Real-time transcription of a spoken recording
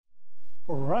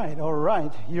All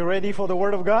right. You ready for the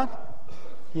Word of God?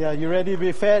 Yeah, you ready to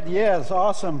be fed? Yes,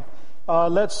 awesome.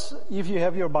 If you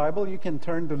have your Bible, you can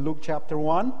turn to Luke chapter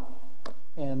 1,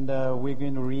 and we're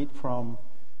going to read from,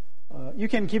 you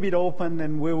can keep it open,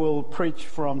 and we will preach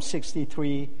from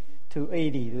 63 to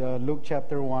 80, Luke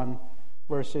chapter 1,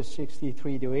 verses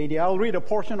 63 to 80. I'll read a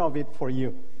portion of it for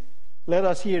you. Let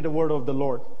us hear the word of the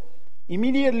Lord.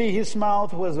 Immediately his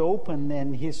mouth was opened,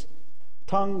 and his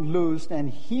tongue loosed, and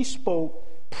he spoke,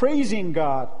 praising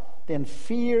God. Then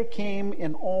fear came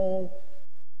in all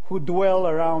who dwell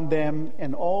around them,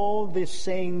 and all these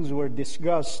sayings were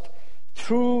discussed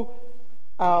throughout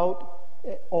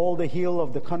all the hill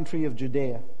of the country of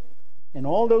Judea. And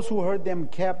all those who heard them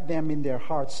kept them in their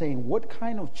hearts, saying, what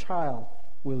kind of child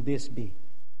will this be?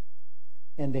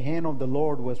 And the hand of the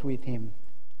Lord was with him.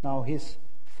 Now his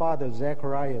father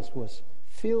Zacharias was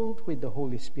filled with the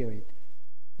Holy Spirit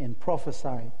and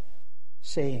prophesied,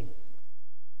 saying,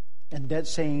 and that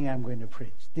saying I'm going to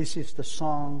preach. This is the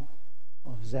song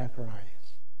of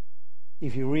Zacharias.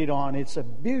 If you read on, it's a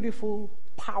beautiful,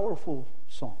 powerful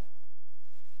song.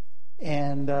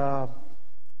 And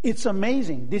it's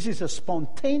amazing. This is a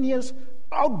spontaneous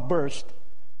outburst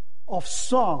of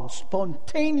song,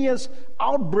 spontaneous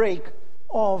outbreak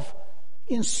of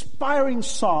inspiring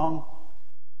song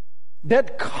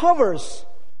that covers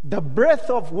the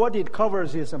breadth of what it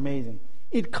covers is amazing.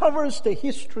 It covers the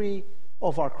history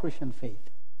of our Christian faith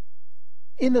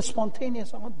in the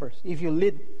spontaneous outburst, if you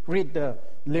read the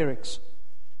lyrics.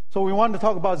 So we want to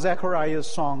talk about Zacharias'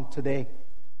 song today.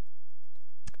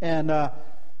 And by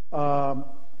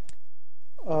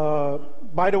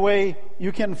the way,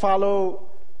 you can follow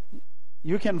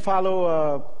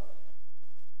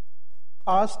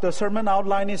us. The sermon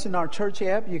outline is in our church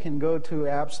app. You can go to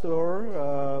App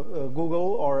Store,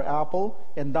 Google or Apple,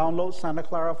 and download Santa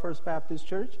Clara First Baptist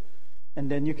Church. And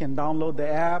then you can download the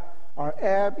app. Our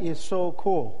app is so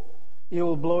cool. It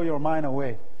will blow your mind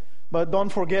away. But don't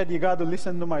forget, you got to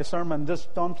listen to my sermon.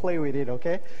 Just don't play with it,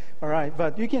 okay? All right,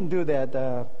 but you can do that.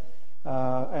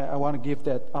 I want to give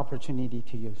that opportunity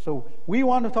to you. So we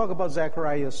want to talk about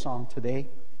Zacharias' song today.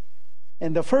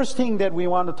 And the first thing that we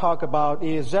want to talk about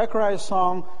is Zacharias'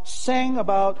 song sang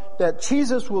about that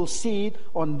Jesus will sit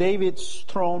on David's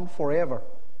throne forever.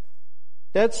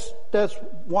 That's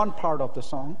one part of the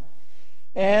song.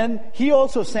 And he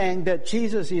also sang that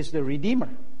Jesus is the Redeemer.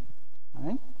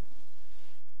 Right?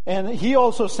 And he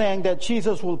also sang that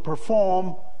Jesus will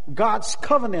perform God's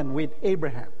covenant with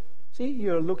Abraham. See,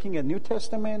 you're looking at New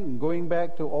Testament and going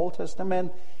back to Old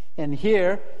Testament. And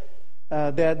here,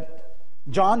 that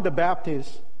John the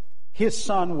Baptist, his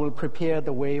son, will prepare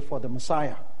the way for the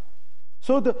Messiah.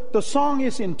 So the song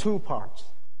is in two parts.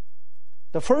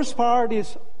 The first part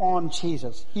is on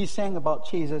Jesus. He sang about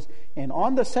Jesus. And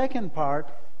on the second part,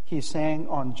 he sang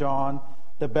on John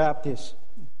the Baptist,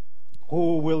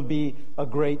 who will be a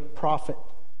great prophet.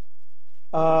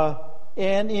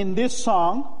 And in this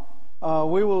song,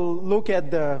 we will look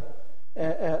at the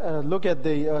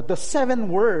 7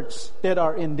 words that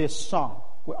are in this song.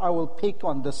 I will pick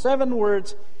on the 7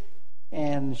 words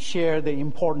and share the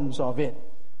importance of it.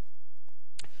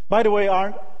 By the way,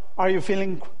 are you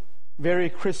feeling very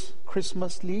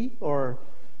Christmasly? Or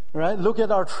right? Look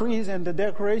at our trees and the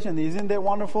decoration. Isn't that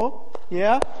wonderful?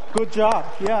 Yeah? Good job.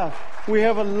 Yeah. We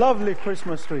have a lovely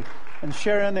Christmas tree. And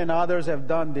Sharon and others have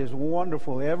done this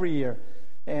wonderful every year.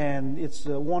 And it's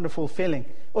a wonderful feeling.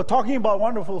 Oh, talking about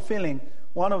wonderful feeling,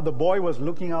 one of the boy was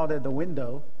looking out at the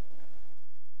window,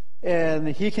 and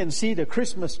he can see the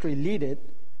Christmas tree lit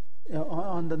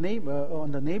on the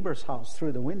neighbor's house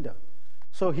through the window.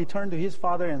 So he turned to his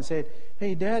father and said,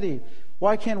 "Hey, Daddy,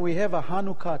 why can't we have a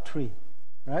Hanukkah tree?"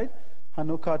 Right?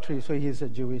 Hanukkah tree. So he's a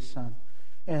Jewish son.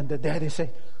 And the daddy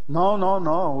said,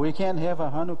 No, we can't have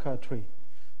a Hanukkah tree.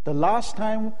 The last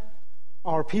time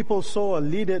our people saw a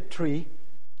lit tree,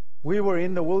 we were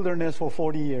in the wilderness for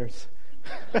 40 years.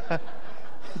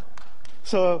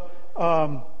 So,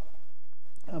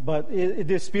 but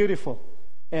it is beautiful.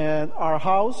 And our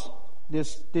house,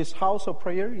 this house of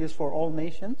prayer is for all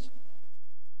nations.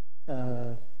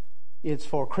 It's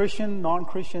for Christian,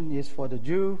 non-Christian, it's for the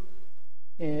Jew,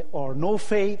 or no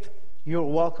faith. You're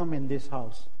welcome in this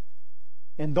house.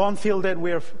 And don't feel that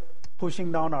we're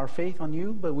pushing down our faith on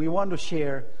you, but we want to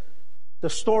share the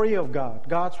story of God,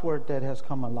 God's word that has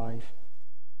come alive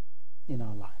in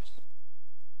our lives.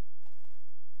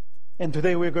 And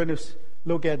today we're going to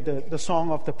look at the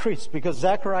song of the priest, because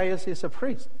Zacharias is a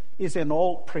priest. He's an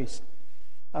old priest.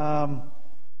 Talking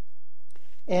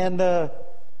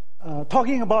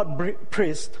about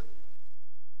priest,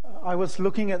 I was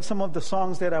looking at some of the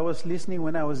songs that I was listening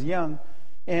when I was young,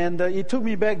 And it took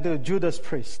me back to Judas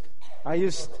Priest.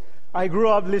 I grew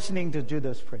up listening to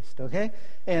Judas Priest, okay?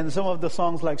 And some of the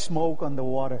songs like Smoke on the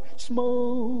Water.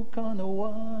 Smoke on the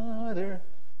water,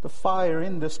 the fire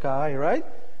in the sky, right?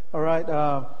 All right.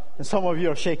 And some of you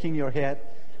are shaking your head,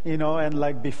 and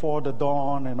like Before the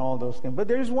Dawn and all those things. But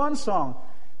there is one song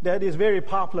that is very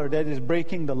popular, that is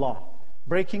Breaking the Law.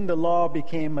 Breaking the Law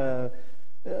became a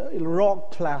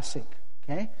rock classic,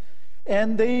 okay?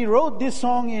 And they wrote this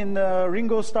song in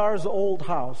Ringo Starr's old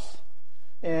house.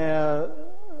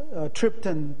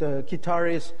 Tripton, the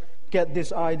guitarist,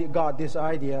 got this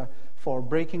idea for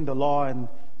Breaking the Law and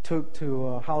took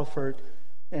to Halford,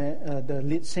 the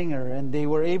lead singer, and they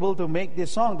were able to make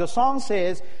this song. The song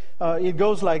says, it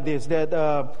goes like this, that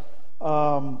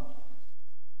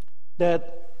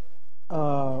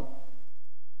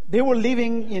they were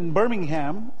living in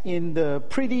Birmingham in the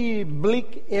pretty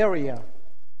bleak area,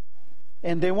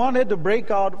 and they wanted to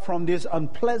break out from this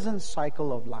unpleasant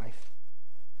cycle of life.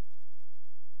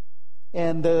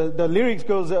 And the lyrics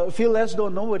goes, feel as though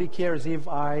nobody cares if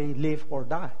I live or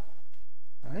die.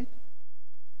 Right?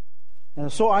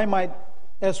 And so I might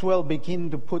as well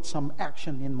begin to put some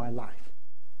action in my life.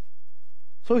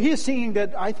 So he's singing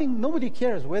that I think nobody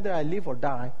cares whether I live or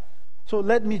die. So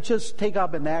let me just take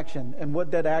up an action. And what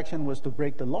that action was to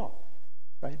break the law.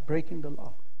 Right? Breaking the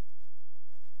law.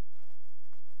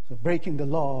 So breaking the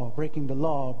law, breaking the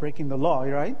law, breaking the law,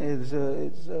 right? It's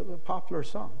a popular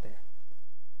song there.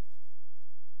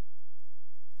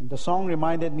 And the song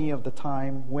reminded me of the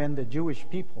time when the Jewish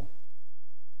people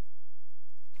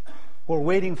were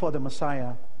waiting for the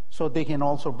Messiah so they can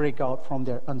also break out from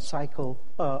their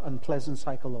unpleasant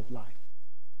cycle of life.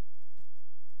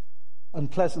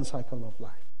 Unpleasant cycle of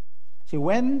life. See,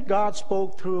 when God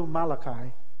spoke through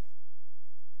Malachi,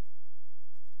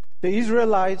 the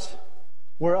Israelites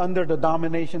were under the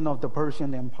domination of the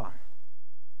Persian Empire.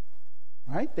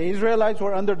 Right? The Israelites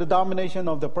were under the domination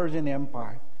of the Persian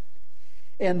Empire.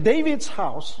 And David's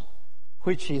house,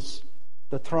 which is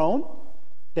the throne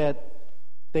that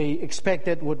they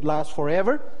expected would last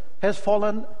forever, has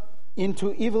fallen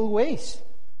into evil ways.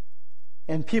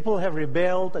 And people have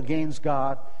rebelled against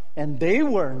God, and they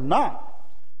were not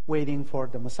waiting for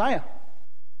the Messiah.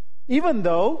 Even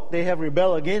though they have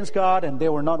rebelled against God and they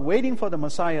were not waiting for the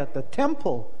Messiah, the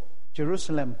temple,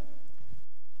 Jerusalem,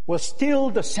 was still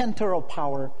the center of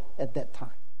power at that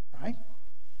time, right?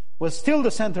 Was still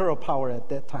the center of power at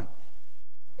that time.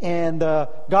 And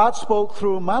God spoke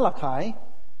through Malachi,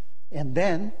 and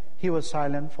then he was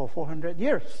silent for 400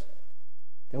 years.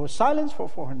 There was silence for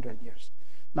 400 years.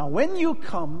 Now, when you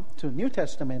come to New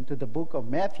Testament, to the book of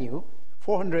Matthew,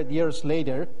 400 years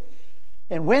later,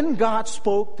 and when God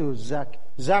spoke to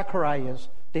Zacharias,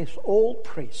 this old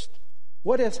priest,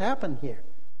 what has happened here?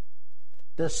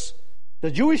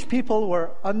 The Jewish people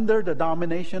were under the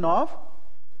domination of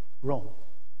Rome.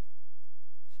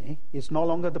 See? It's no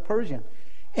longer the Persian.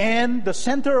 And the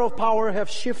center of power have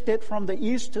shifted from the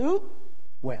east to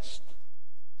west.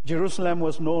 Jerusalem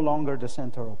was no longer the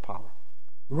center of power.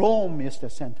 Rome is the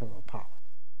center of power.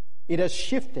 It has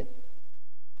shifted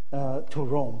to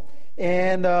Rome.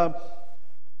 And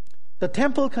the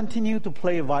temple continued to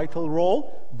play a vital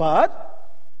role,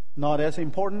 but not as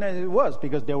important as it was,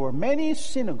 because there were many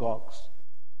synagogues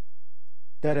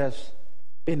that has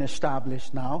been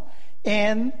established now.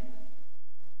 And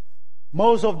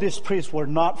most of these priests were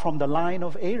not from the line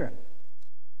of Aaron.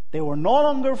 They were no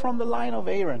longer from the line of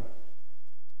Aaron.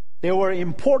 There were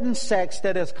important sects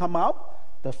that has come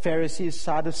out, the Pharisees,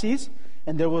 Sadducees,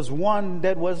 and there was one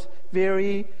that was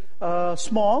very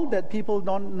small that people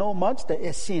don't know much, the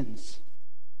Essenes.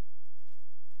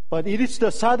 But it is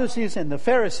the Sadducees and the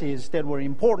Pharisees that were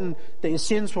important. The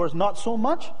Essenes was not so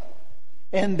much.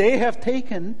 And they have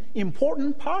taken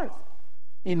important part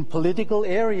in political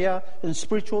area, in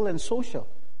spiritual and social.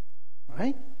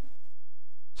 Right?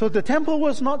 So the temple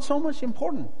was not so much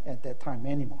important at that time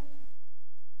anymore.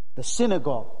 The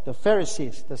synagogue, the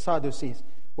Pharisees, the Sadducees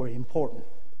were important.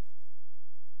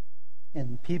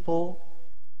 And people,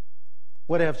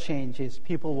 what have changed is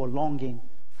people were longing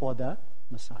for the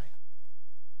Messiah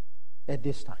at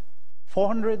this time.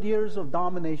 400 years of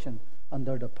domination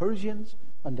under the Persians,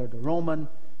 under the Roman,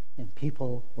 and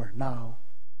people were now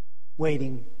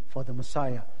waiting for the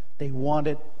Messiah. They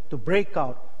wanted to break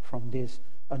out from this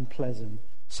unpleasant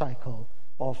cycle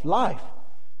of life.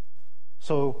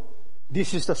 So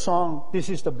this is the song, this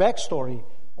is the backstory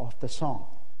of the song.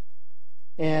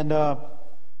 And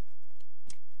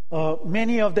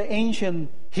many of the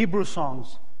ancient Hebrew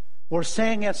songs were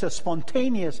sang as a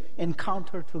spontaneous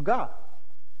encounter to God.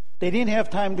 They didn't have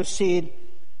time to sit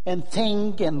and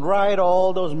think and write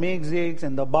all those musics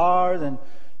and the bars and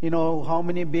how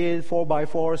many beads,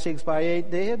 4x4,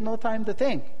 6x8. They had no time to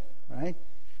think, right?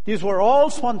 These were all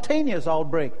spontaneous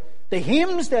outbreak. The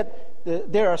hymns that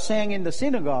they are sang in the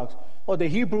synagogues, or the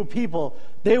Hebrew people,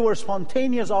 they were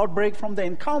spontaneous outbreak from the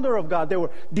encounter of God. They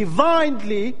were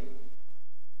divinely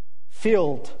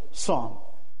filled song.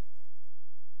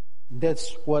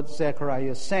 That's what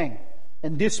Zacharias sang.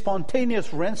 And this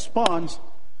spontaneous response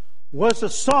was a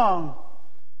song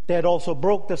that also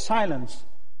broke the silence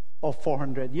of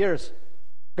 400 years.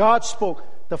 God spoke.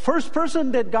 The first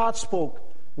person that God spoke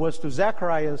was to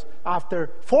Zacharias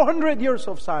after 400 years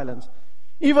of silence.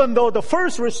 Even though the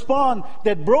first response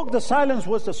that broke the silence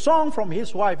was the song from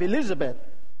his wife Elizabeth,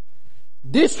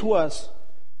 this was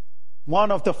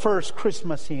one of the first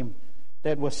Christmas hymns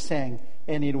that was sang,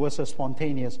 and it was a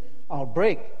spontaneous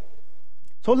outbreak.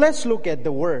 So let's look at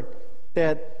the word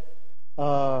that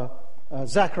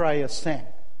Zacharias sang.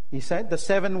 He said the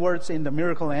 7 words in the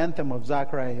miracle anthem of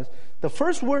Zacharias. The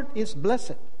first word is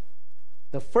blessed.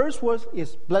 The first word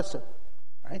is blessed.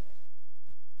 Right?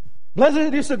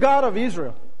 Blessed is the God of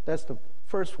Israel. That's the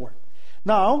first word.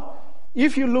 Now,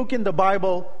 if you look in the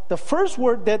Bible, the first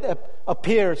word that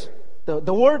appears,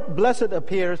 the word blessed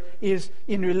appears, is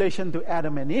in relation to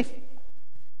Adam and Eve.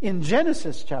 In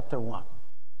Genesis chapter 1,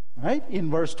 right? In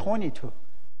verse 22.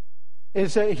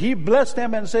 He blessed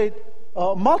them and said,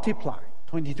 multiply.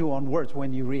 22 onwards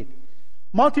when you read.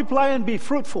 Multiply and be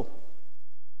fruitful.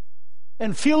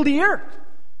 And fill the earth.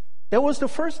 That was the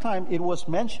first time it was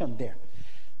mentioned there.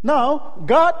 Now,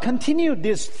 God continued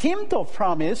this theme of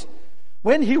promise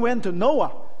when He went to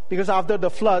Noah. Because after the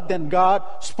flood, then God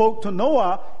spoke to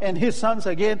Noah and his sons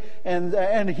again,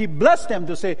 and He blessed them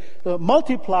to say,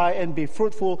 multiply and be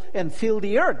fruitful and fill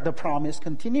the earth. The promise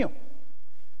continued.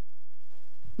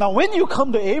 Now, when you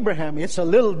come to Abraham, it's a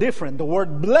little different. The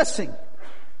word blessing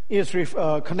is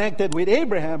connected with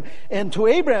Abraham, and to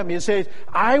Abraham He says,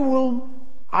 I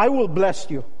will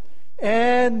bless you,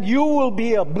 and you will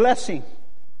be a blessing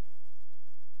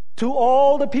to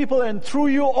all the people, and through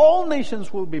you all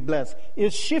nations will be blessed.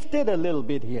 It's shifted a little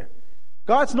bit here.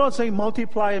 God's not saying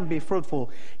multiply and be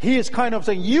fruitful. He is kind of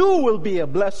saying you will be a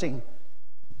blessing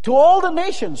to all the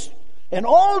nations, and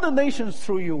all the nations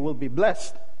through you will be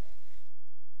blessed.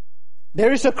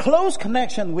 There is a close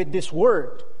connection with this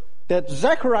word that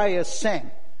Zacharias sang,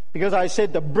 because I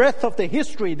said the breadth of the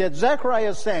history that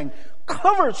Zacharias sang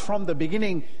covers from the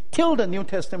beginning till the New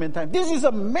Testament time. This is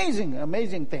amazing,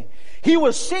 amazing thing. He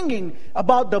was singing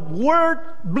about the word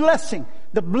blessing,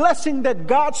 the blessing that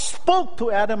God spoke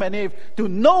to Adam and Eve, to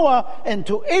Noah and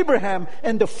to Abraham,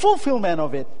 and the fulfillment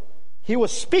of it. He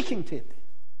was speaking to it.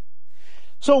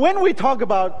 So when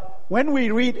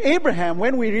we read Abraham,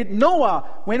 when we read Noah,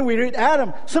 when we read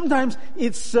Adam, sometimes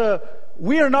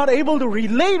we are not able to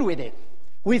relate with it.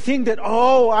 We think that,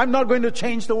 I'm not going to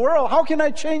change the world. How can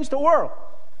I change the world?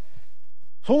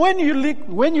 So when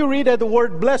you read at the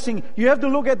word blessing, you have to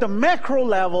look at the macro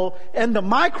level and the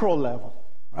micro level.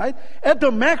 Right? At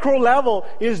the macro level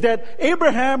is that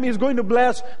Abraham is going to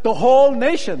bless the whole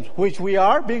nation, which we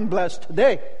are being blessed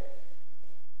today.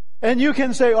 And you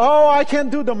can say, I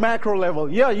can't do the macro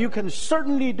level. Yeah, you can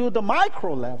certainly do the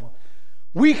micro level.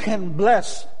 We can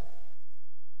bless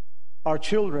our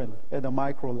children at the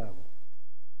micro level.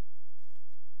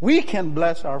 We can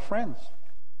bless our friends.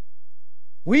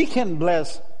 We can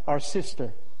bless our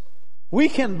sister. We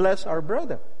can bless our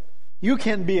brother. You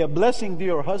can be a blessing to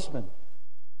your husband.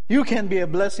 You can be a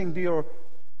blessing to your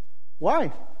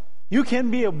wife. You can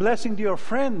be a blessing to your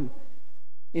friend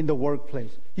in the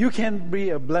workplace. You can be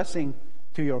a blessing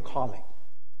to your colleague.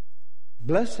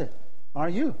 Blessed are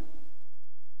you.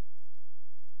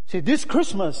 See, this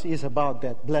Christmas is about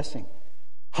that blessing.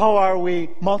 How are we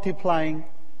multiplying?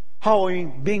 How are we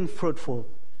being fruitful?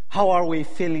 How are we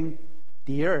filling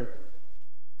the earth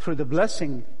through the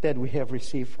blessing that we have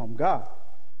received from God?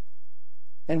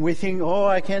 And we think,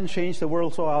 I can't change the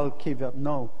world, so I'll give up.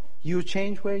 No, you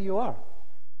change where you are.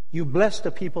 You bless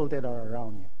the people that are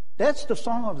around you. That's the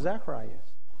song of Zacharias.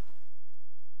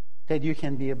 That you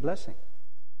can be a blessing.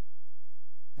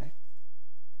 Okay?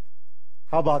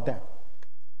 How about that?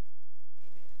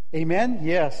 Amen?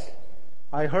 Yes.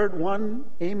 I heard one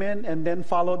amen and then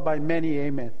followed by many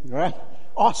amen. Right?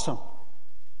 Awesome.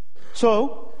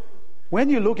 So, when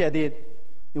you look at it,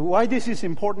 why this is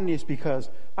important is because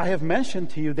I have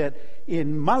mentioned to you that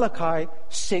in Malachi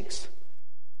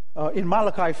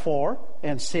 4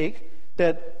 and 6,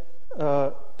 that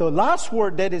the last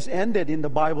word that is ended in the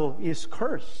Bible is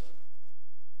cursed.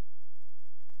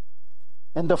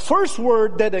 And the first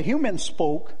word that a human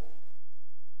spoke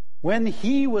when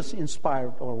he was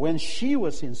inspired or when she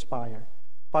was inspired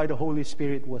by the Holy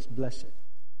Spirit was blessed.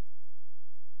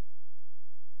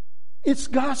 It's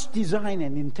God's design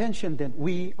and intention that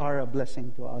we are a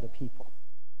blessing to other people.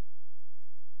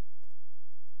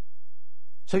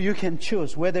 So you can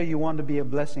choose whether you want to be a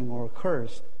blessing or a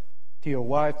curse to your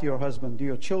wife, to your husband, to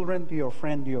your children, to your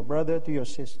friend, to your brother, to your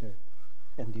sister,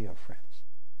 and to your friends.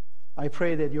 I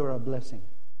pray that you're a blessing.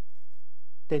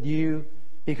 That you,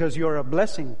 because you're a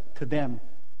blessing to them,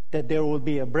 that there will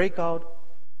be a breakout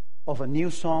of a new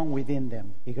song within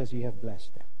them because you have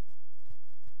blessed them.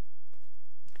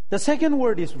 The second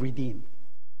word is redeem.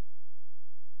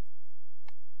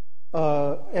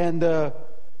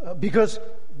 Because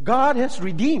God has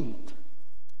redeemed.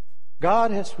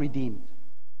 God has redeemed.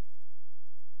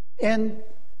 And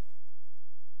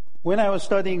when I was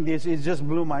studying this, it just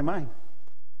blew my mind.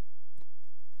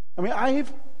 I mean, I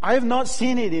have not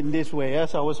seen it in this way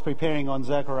as I was preparing on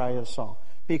Zacharias' song.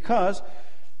 Because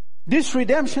this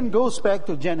redemption goes back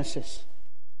to Genesis.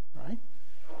 Right?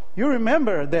 You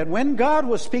remember that when God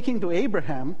was speaking to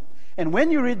Abraham, and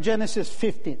when you read Genesis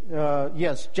 15,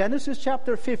 Genesis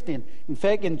chapter 15, in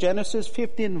fact, in Genesis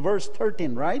 15, verse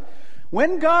 13, right?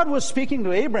 When God was speaking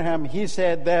to Abraham, He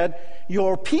said that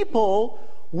your people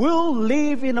will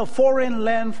live in a foreign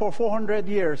land for 400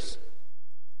 years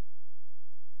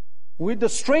with the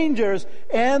strangers,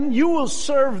 and you will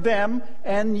serve them,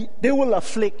 and they will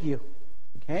afflict you.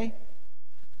 Okay?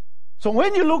 So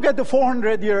when you look at the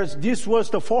 400 years, this was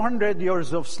the 400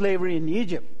 years of slavery in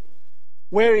Egypt,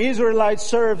 where Israelites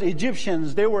served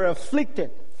Egyptians. They were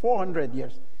afflicted 400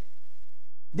 years.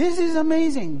 This is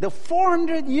amazing. The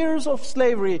 400 years of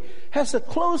slavery has a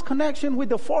close connection with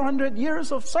the 400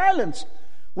 years of silence.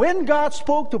 When God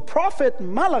spoke to prophet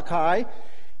Malachi,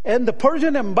 and the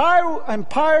Persian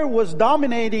Empire was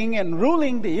dominating and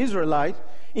ruling the Israelites,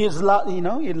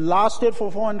 it lasted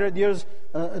for 400 years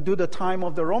to the time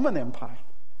of the Roman Empire.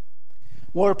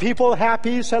 Were people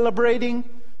happy, celebrating?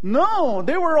 No,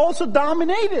 they were also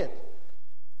dominated.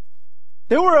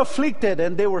 They were afflicted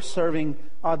and they were serving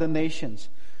other nations.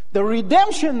 The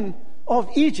redemption of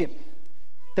Egypt,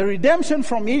 the redemption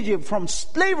from Egypt, from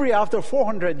slavery after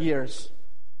 400 years,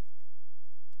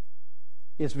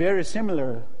 is very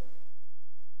similar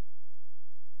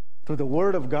to the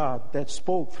Word of God that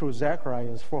spoke through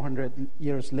Zacharias 400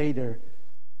 years later.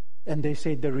 And they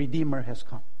said, the Redeemer has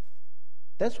come.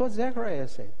 That's what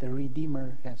Zacharias said. The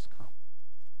Redeemer has come.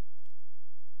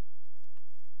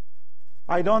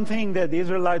 I don't think that the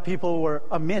Israelite people were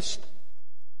amidst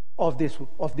of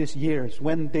these years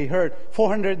when they heard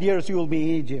 400 years you will be in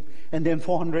Egypt, and then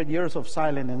 400 years of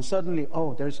silence, and suddenly,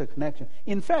 there's a connection.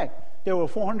 In fact, there were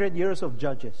 400 years of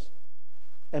judges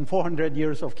and 400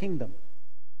 years of kingdom.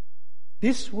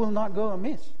 This will not go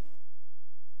amiss.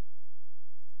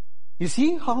 You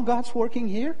see how God's working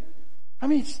here? I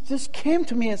mean, it just came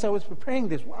to me as I was preparing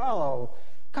this. Wow,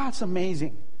 God's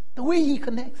amazing. The way He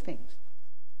connects things.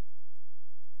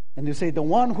 And they say, the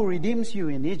one who redeems you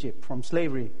in Egypt from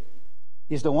slavery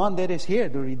is the one that is here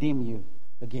to redeem you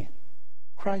again.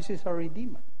 Christ is our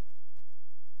Redeemer.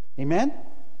 Amen?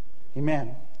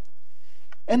 Amen.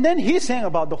 And then He sang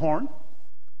about the horn.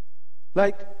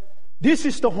 Like, this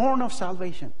is the horn of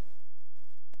salvation.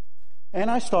 And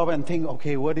I stop and think,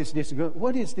 okay, what is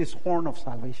this horn of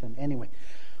salvation anyway?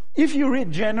 If you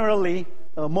read generally,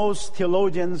 most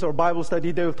theologians or Bible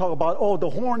study, they will talk about, the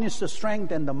horn is the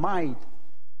strength and the might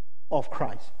of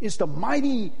Christ. It's the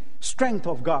mighty strength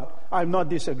of God. I'm not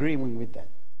disagreeing with that.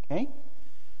 Okay?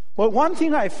 But one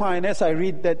thing I find as I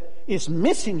read that is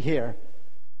missing here,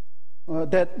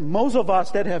 that most of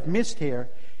us that have missed here,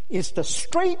 is the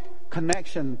straight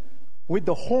connection with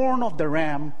the horn of the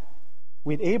ram,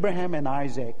 with Abraham and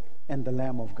Isaac and the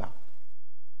Lamb of God.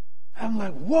 I'm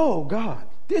like, whoa, God,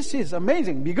 this is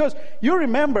amazing. Because you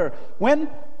remember when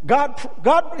God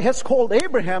has called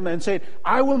Abraham and said,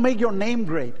 I will make your name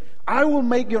great. I will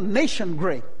make your nation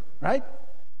great. Right?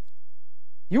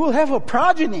 You will have a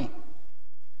progeny.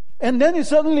 And then He's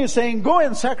suddenly saying, go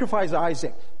and sacrifice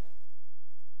Isaac.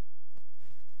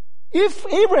 If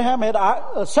Abraham had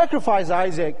sacrificed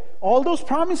Isaac, all those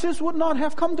promises would not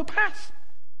have come to pass.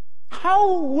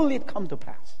 How will it come to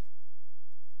pass?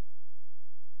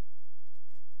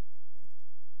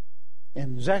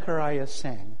 And Zacharias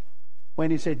sang,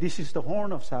 when he said, this is the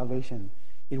horn of salvation,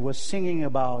 it was singing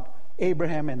about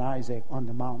Abraham and Isaac on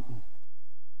the mountain,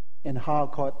 and how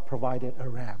God provided a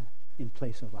ram in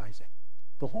place of Isaac.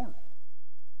 The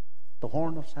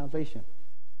horn of salvation.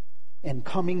 And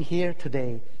coming here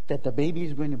today, that the baby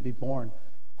is going to be born,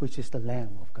 which is the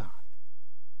Lamb of God.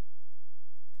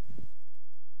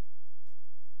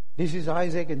 This is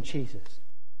Isaac and Jesus.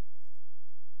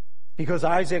 Because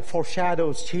Isaac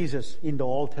foreshadows Jesus in the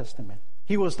Old Testament.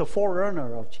 He was the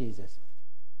forerunner of Jesus.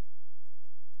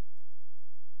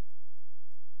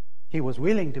 He was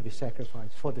willing to be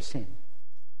sacrificed for the sin.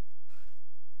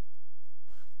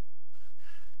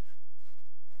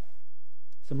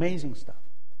 It's amazing stuff.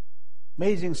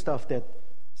 Amazing stuff that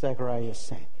Zacharias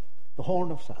sang. The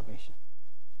horn of salvation.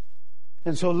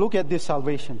 And so look at this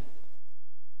salvation.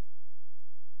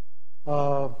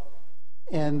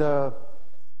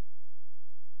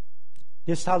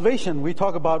 This salvation we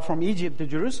talk about from Egypt to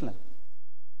Jerusalem.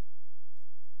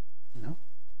 You know?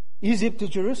 Egypt to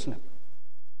Jerusalem.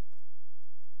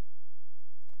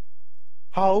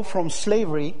 How from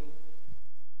slavery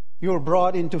you were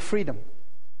brought into freedom.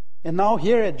 And now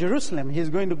here at Jerusalem, He's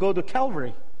going to go to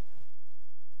Calvary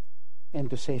and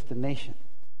to save the nation.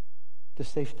 To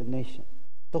save the nation.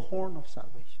 The horn of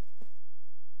salvation.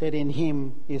 That in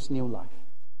Him is new life.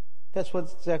 That's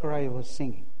what Zechariah was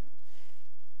singing.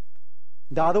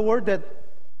 The other word that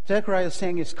Zechariah is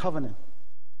saying is covenant.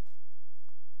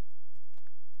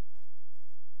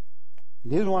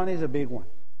 This one is a big one.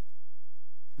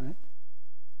 Right?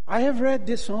 I have read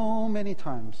this so many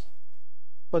times.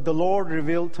 But the Lord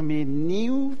revealed to me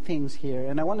new things here,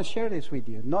 and I want to share this with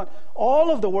you. Not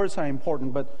all of the words are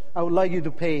important, but I would like you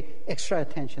to pay extra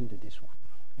attention to this one.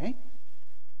 Okay?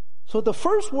 So the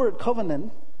first word,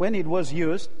 covenant, when it was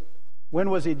used, when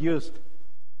was it used?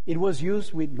 It was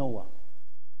used with Noah.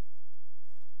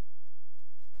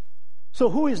 So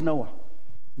who is Noah?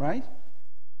 Right?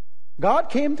 God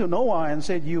came to Noah and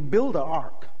said, you build an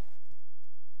ark.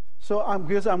 So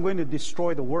because I'm going to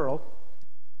destroy the world.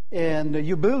 And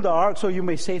you build the ark so you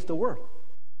may save the world.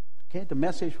 Okay, the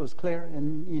message was clear,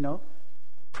 and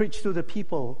preach to the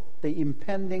people the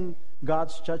impending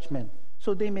God's judgment,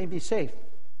 so they may be saved.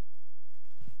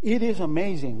 It is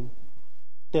amazing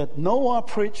that Noah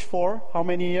preached for how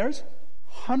many years?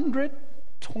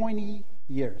 120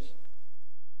 years.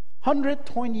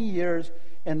 120 years,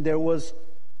 and there was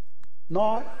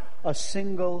not a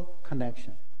single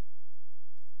connection.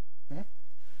 Okay?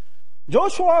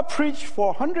 Joshua preached for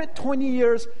 120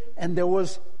 years and there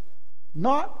was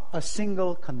not a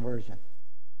single conversion.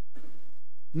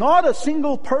 Not a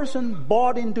single person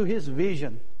bought into his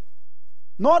vision.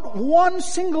 Not one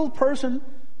single person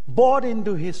bought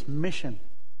into his mission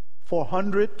for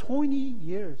 120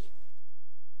 years.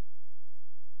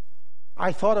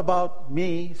 I thought about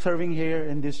me serving here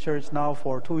in this church now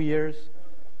for 2 years.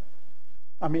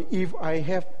 I mean, if I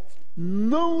have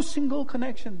no single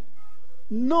connection,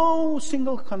 no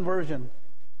single conversion,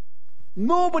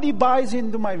 nobody buys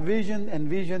into my vision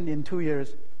in 2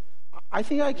 years, I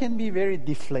think I can be very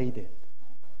deflated.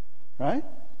 Right?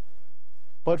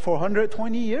 But for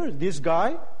 120 years, this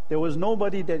guy, there was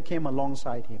nobody that came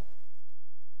alongside him.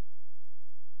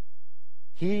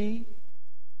 He,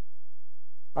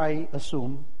 I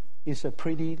assume, is a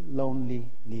pretty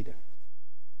lonely leader.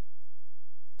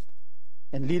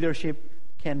 And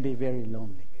leadership can be very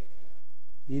lonely.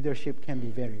 Leadership can be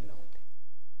very lonely.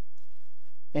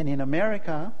 And in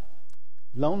America,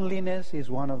 loneliness is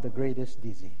one of the greatest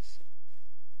diseases.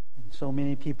 And so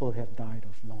many people have died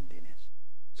of loneliness.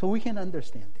 So we can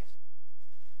understand this.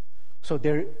 So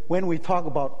when we talk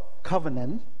about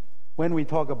covenant, we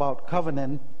talk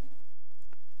about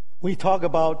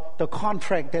the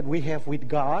contract that we have with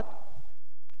God.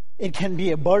 It can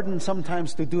be a burden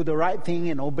sometimes to do the right thing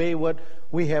and obey what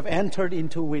we have entered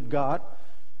into with God.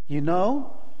 You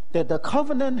know that the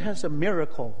covenant has a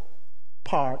miracle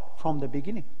part from the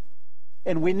beginning.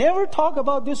 And we never talk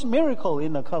about this miracle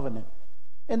in the covenant.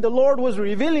 And the Lord was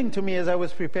revealing to me as I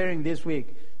was preparing this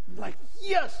week. I'm like,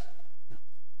 yes!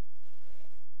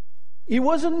 It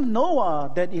wasn't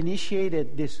Noah that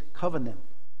initiated this covenant.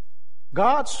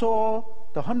 God saw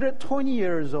the 120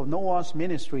 years of Noah's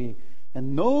ministry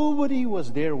and nobody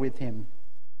was there with him.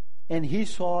 And he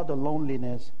saw the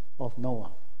loneliness of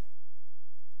Noah.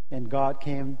 And God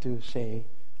came to say,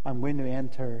 I'm going to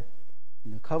enter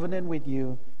in a covenant with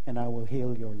you and I will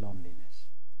heal your loneliness.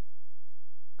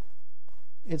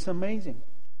 It's amazing.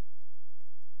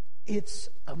 It's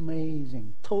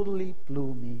amazing. Totally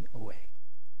blew me away.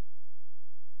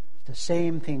 It's the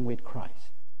same thing with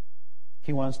Christ.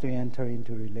 He wants to enter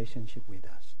into a relationship with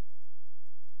us.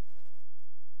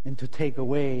 And to take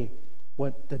away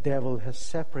what the devil has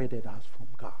separated us from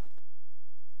God.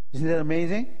 Isn't that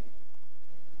amazing?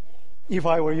 If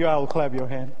I were you, I would clap your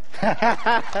hand.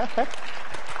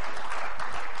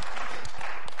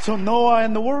 So Noah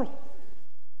and the world.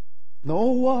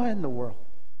 Noah and the world.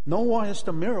 Noah is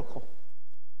the miracle.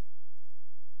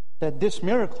 That this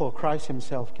miracle, Christ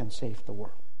Himself can save the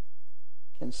world.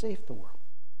 Can save the world.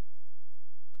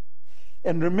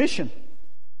 And remission.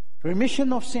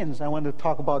 Remission of sins. I want to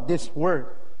talk about this word.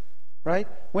 Right?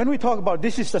 When we talk about,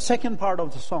 this is the second part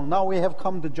of the song. Now we have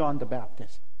come to John the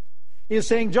Baptist. He's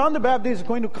saying John the Baptist is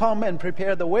going to come and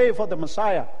prepare the way for the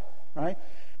Messiah, right?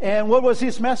 And what was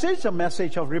his message? A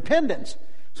message of repentance.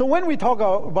 So when we talk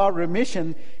about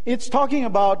remission, it's talking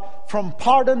about from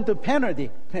pardon to penalty.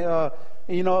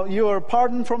 You are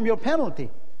pardoned from your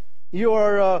penalty. You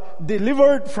are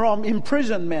delivered from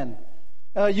imprisonment.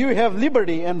 You have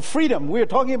liberty and freedom. We're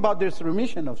talking about this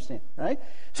remission of sin, right?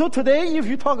 So today, if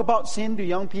you talk about sin to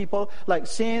young people, like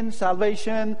sin,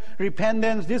 salvation,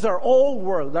 repentance, these are all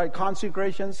words, like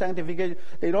consecration, sanctification.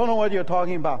 They don't know what you're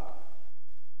talking about.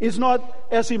 It's not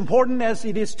as important as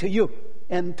it is to you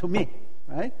and to me,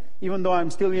 right? Even though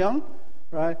I'm still young,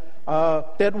 right?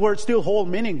 That word still holds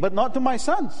meaning, but not to my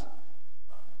sons.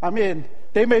 I mean,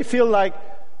 they may feel like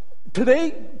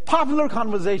today, popular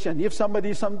conversation, if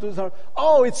somebody,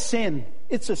 oh, it's sin.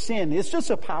 It's a sin. It's just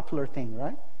a popular thing,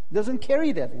 right? It doesn't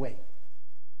carry that way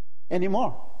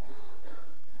anymore.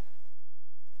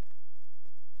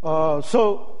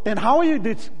 So then how you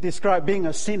describe being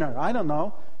a sinner? I don't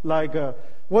know. Like,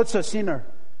 what's a sinner?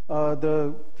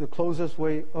 The closest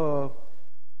way,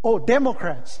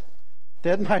 Democrats.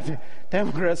 That might be,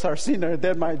 Democrats are sinners.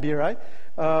 That might be, right?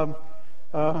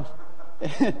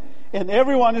 And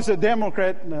everyone is a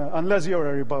Democrat unless you're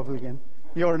a Republican.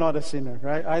 You're not a sinner,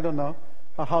 right? I don't know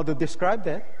how to describe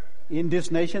that. In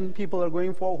this nation, people are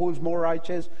going for who's more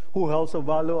righteous, who holds the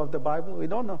value of the Bible. We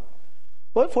don't know.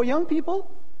 But for young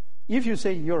people, if you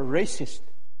say you're racist,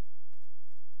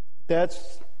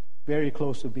 that's very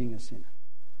close to being a sinner.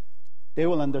 They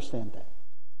will understand that.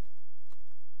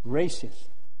 Racist.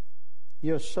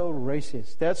 You're so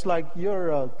racist. That's like you're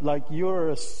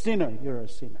a sinner. You're a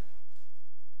sinner.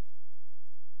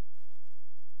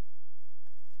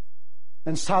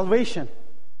 And salvation.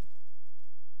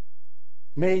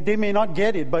 They may not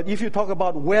get it, but if you talk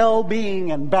about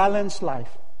well-being and balanced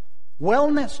life,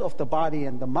 wellness of the body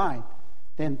and the mind,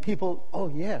 then people, oh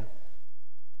yeah.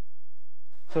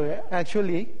 So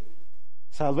actually,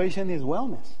 salvation is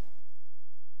wellness.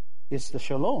 It's the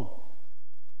shalom.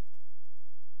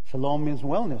 Shalom means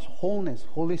wellness, wholeness,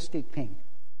 holistic thing.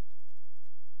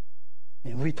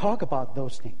 And we talk about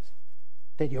those things,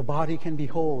 that your body can be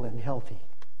whole and healthy,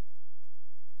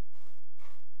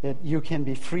 that you can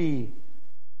be free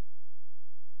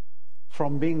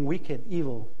from being wicked,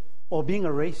 evil, or being a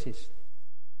racist.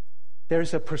 There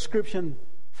is a prescription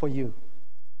for you.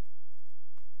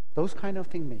 Those kind of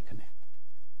things may connect.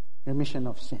 Remission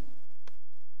of sin.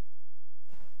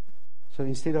 So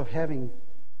instead of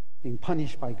being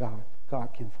punished by God,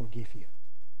 God can forgive you.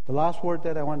 The last word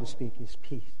that I want to speak is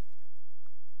peace.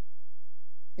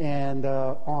 And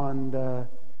on the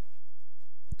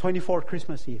 24th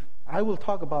Christmas Eve, I will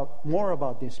talk more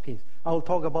about this peace. I will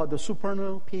talk about the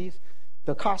supernal peace,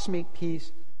 the cosmic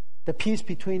peace, the peace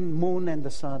between moon and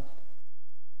the sun,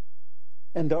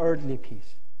 and the earthly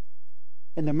peace.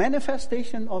 And the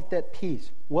manifestation of that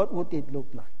peace, what would it look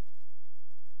like?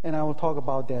 And I will talk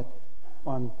about that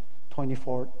on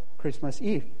 24th Christmas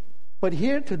Eve. But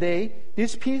here today,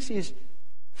 this peace is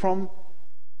from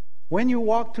when you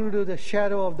walk through the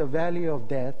shadow of the valley of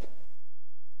death,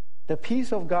 the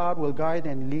peace of God will guide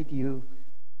and lead you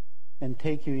and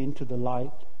take you into the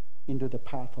light, into the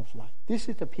path of light. This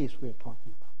is the peace we're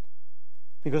talking about.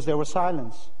 Because there was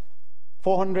silence.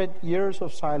 400 years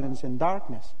of silence and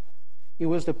darkness. It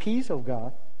was the peace of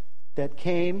God that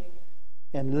came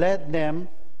and led them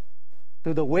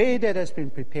to the way that has been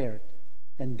prepared.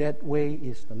 And that way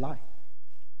is the light.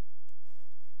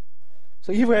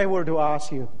 So if I were to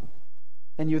ask you,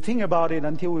 and you think about it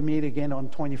until we meet again on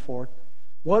 24th,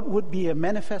 what would be a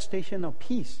manifestation of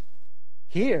peace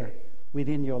here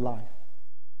within your life?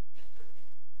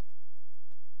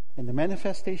 And the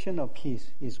manifestation of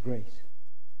peace is grace.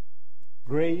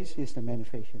 Grace is the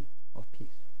manifestation of peace.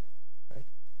 Right?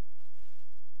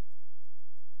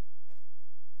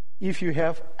 If you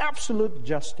have absolute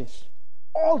justice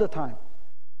all the time,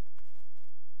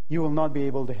 you will not be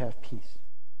able to have peace.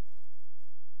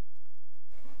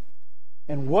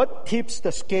 And what tips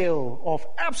the scale of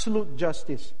absolute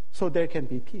justice so there can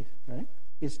be peace, right?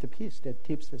 It's the peace that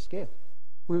tips the scale.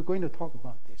 We're going to talk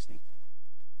about these things.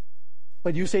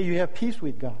 But you say you have peace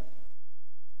with God.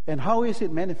 And how is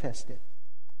it manifested?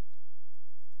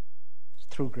 It's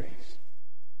through grace.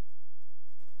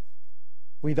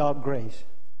 Without grace,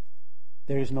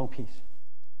 there is no peace.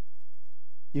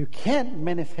 You can't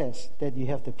manifest that you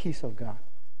have the peace of God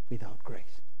without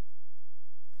grace.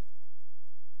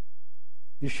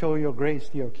 You show your grace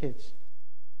to your kids,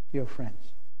 your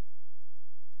friends.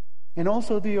 And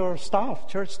also to your staff,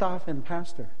 church staff and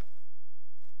pastor.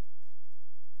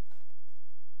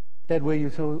 That way you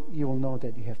will know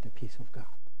that you have the peace of God.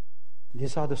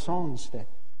 These are the songs that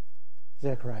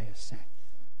Zacharias sang.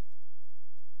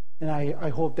 And I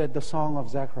hope that the song of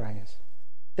Zacharias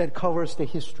that covers the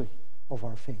history of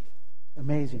our faith,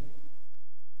 amazing,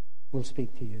 will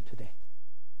speak to you today.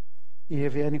 If you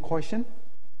have any question,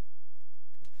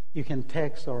 you can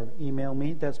text or email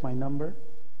me. That's my number.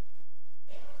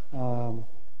 And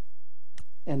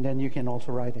then you can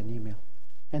also write an email.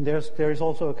 And there is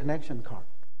also a connection card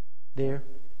there.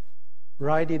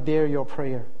 Write it there, your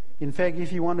prayer. In fact,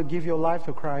 if you want to give your life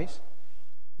to Christ,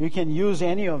 you can use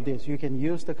any of this. You can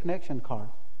use the connection card.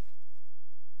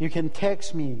 You can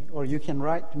text me or you can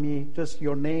write to me just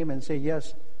your name and say,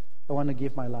 yes, I want to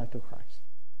give my life to Christ.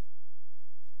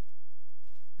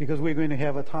 Because we're going to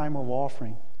have a time of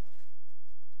offering.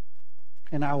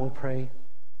 And I will pray.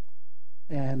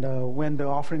 And when the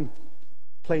offering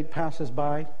plate passes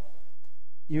by,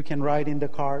 you can write in the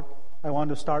card, I want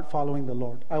to start following the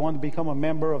Lord. I want to become a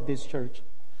member of this church.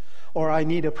 Or I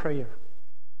need a prayer.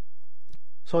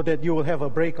 So that you will have a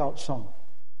breakout song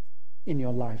in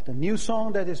your life. The new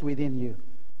song that is within you,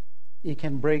 it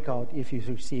can break out if you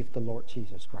receive the Lord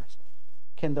Jesus Christ.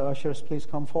 Can the ushers please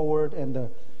come forward and the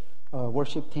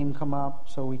worship team come up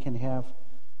so we can have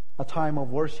a time of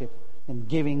worship and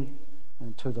giving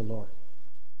to the Lord.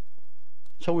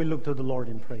 Shall we look to the Lord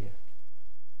in prayer?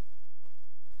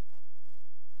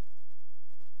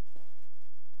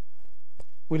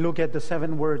 We look at the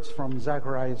 7 words from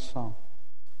Zacharias' song.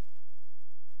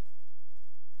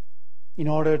 In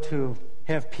order to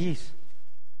have peace,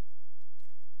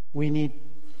 we need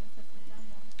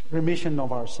remission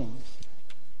of our sins.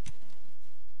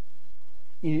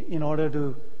 In order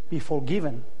to be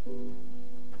forgiven,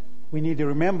 we need to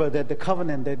remember that the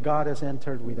covenant that God has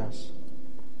entered with us,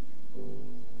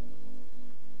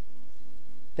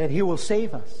 that He will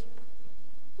save us,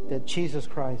 that Jesus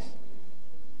Christ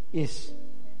is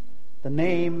the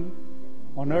name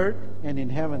on earth and in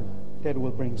heaven that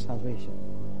will bring salvation.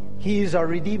 He is our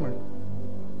Redeemer.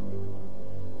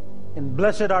 And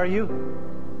blessed are you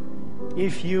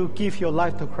if you give your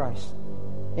life to Christ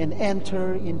and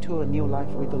enter into a new life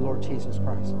with the Lord Jesus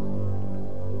Christ.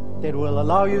 That will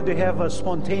allow you to have a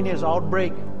spontaneous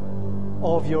outbreak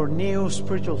of your new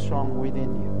spiritual song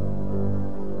within you.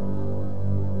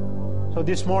 So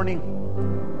this morning,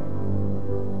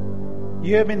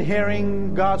 you have been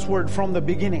hearing God's word from the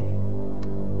beginning.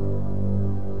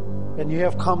 And you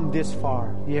have come this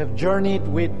far. You have journeyed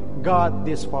with God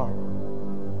this far.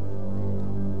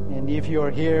 And if you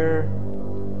are here,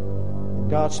 and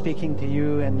God's speaking to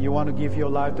you, and you want to give your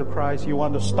life to Christ, you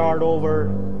want to start over,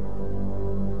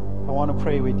 I want to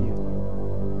pray with you.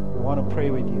 I want to pray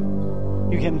with you.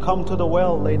 You can come to the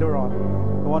well later on.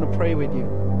 I want to pray with you.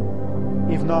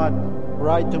 If not,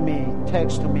 write to me,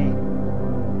 text to me,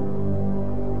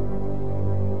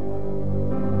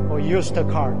 or use the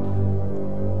card.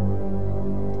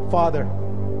 Father,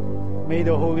 may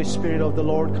the Holy Spirit of the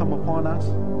Lord come upon us,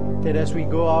 that as we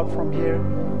go out from here,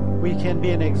 we can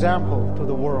be an example to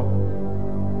the world.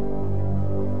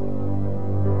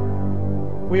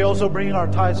 We also bring our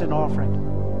tithes and offering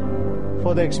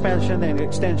for the expansion and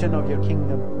extension of your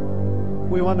kingdom.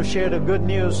 We want to share the good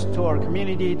news to our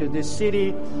community, to this city,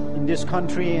 in this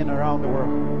country, and around the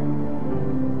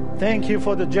world. Thank you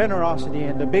for the generosity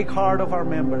and the big heart of our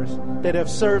members that have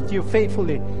served you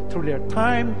faithfully through their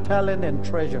time, talent, and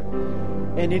treasure.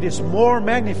 And it is more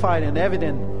magnified and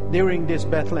evident during this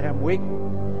Bethlehem week.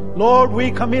 Lord, we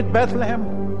commit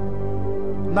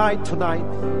Bethlehem night tonight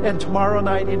and tomorrow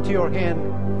night into your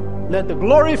hand. Let the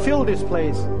glory fill this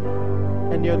place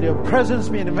and your presence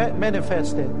be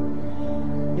manifested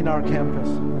in our campus.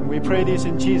 We pray this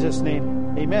in Jesus'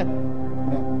 name. Amen.